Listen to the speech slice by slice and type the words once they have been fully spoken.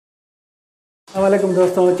वालेकुम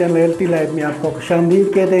दोस्तों, channel healthy life में आपको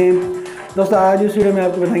खुशामदीद कहते हैं। दोस्तों आज इस वीडियो में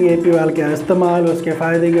आपको बताएंगे एपीवाल के इस्तेमाल, उसके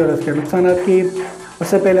फ़ायदे की और उसके नुकसान की।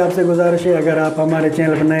 उससे पहले आपसे गुजारिश है, अगर आप हमारे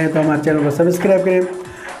चैनल पर नए हैं तो हमारे चैनल को सब्सक्राइब करें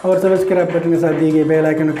और सब्सक्राइब बटन के साथ दिए गए बेल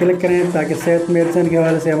आइकन को क्लिक करें ताकि सेहत मेडिसिन के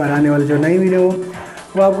हवाले से हमारे आने वाली जो नई वीडियो हो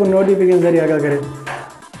वो आपको नोटिफिकेशन जरिए आगाह करें।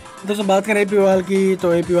 दोस्तों बात करें एपीवाल की,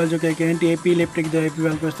 तो एपीवाल जो कि एंटी एपीलेप्टिक दवा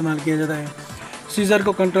एपीवाल को इस्तेमाल किया जाता है सीज़र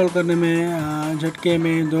को कंट्रोल करने में, झटके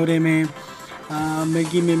में, दौरे में,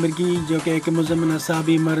 मिर्गी जो कि एक मुज़म्मिन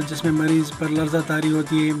असाबी मर्ज जिसमें मरीज़ पर लर्जा तारी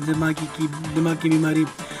होती है, दिमाग की बीमारी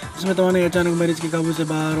जिसमें तवानाई अचानक मरीज़ के काबू से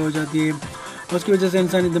बाहर हो जाती है। उसकी वजह से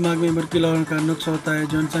इंसानी दिमाग में मरकीला का नुक्स होता है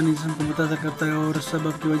जो इंसानी जिस्म को मुतासर करता है और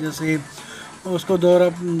सबब की वजह से उसको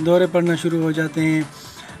दौरे पड़ना शुरू हो जाते हैं।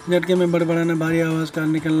 झटके में बड़बड़ाना, भारी आवाज़ का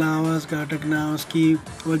निकलना, आवाज़ का अटकना, उसकी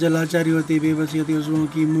वजह लाचारी होती है, बेबसी होती है उज़वों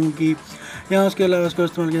की, मुँह की। या उसके अलावा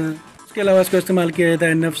इसको इस्तेमाल किया जाता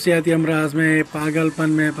है नफ्सियाती अमराज में,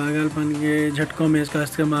 पागलपन के झटकों में इसका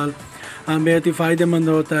इस्तेमाल बेहद ही फ़ायदेमंद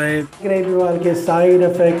होता है। एपीवाल के साइड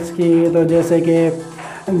इफ़ेक्ट्स की, तो जैसे कि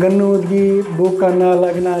गन्नूदगी, भूख का ना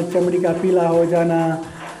लगना, चमड़ी का पीला हो जाना,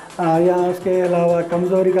 या उसके अलावा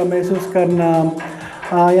कमज़ोरी का महसूस करना,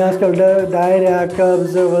 या उसका डायरिया,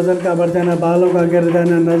 कब्ज़, वज़न का बढ़ जाना, बालों का गिर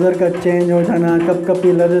जाना, नज़र का चेंज हो जाना,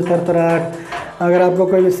 कपकपी, लर्ज़, थरथराहट। अगर आपको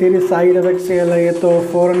कोई भी सीरियस साइड इफ़ेक्ट्स लगे तो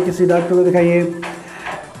फ़ौरन किसी डॉक्टर को दिखाइए।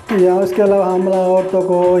 या उसके अलावा हमला औरतों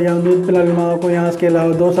को या दूध पिलाने माओं को, या इसके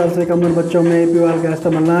अलावा 2 साल से कम उम्र बच्चों में एपीवाल का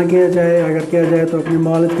इस्तेमाल ना किया जाए। अगर किया जाए तो अपने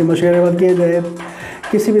मुआलिज के मशवरे बाद किया जाए।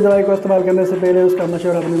 किसी भी दवाई को इस्तेमाल करने से पहले उसका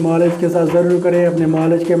मशवरा अपने मुआलिज के साथ ज़रूर करें। अपने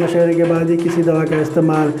मुआलिज के मशवरे के बाद ही किसी दवा का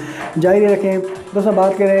इस्तेमाल जारी रखें। दोस्तों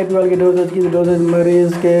बात करें एपीवाल की डोजेज की, डोजेज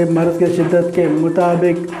मर्ज़ के शिद्दत के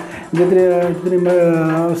मुताबिक जितनी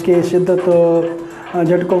उसकी शिद्दत तो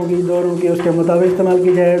झटकों की, दौरों की, उसके मुताबिक इस्तेमाल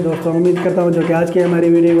की जाए। दोस्तों उम्मीद करता हूँ जो कि आज की हमारी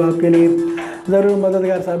वीडियो आपके लिए ज़रूर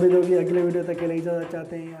मददगार साबित होगी। अगले वीडियो तक के लिए इजाज़त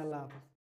चाहते हैं। अल्लाह हाफ़िज़।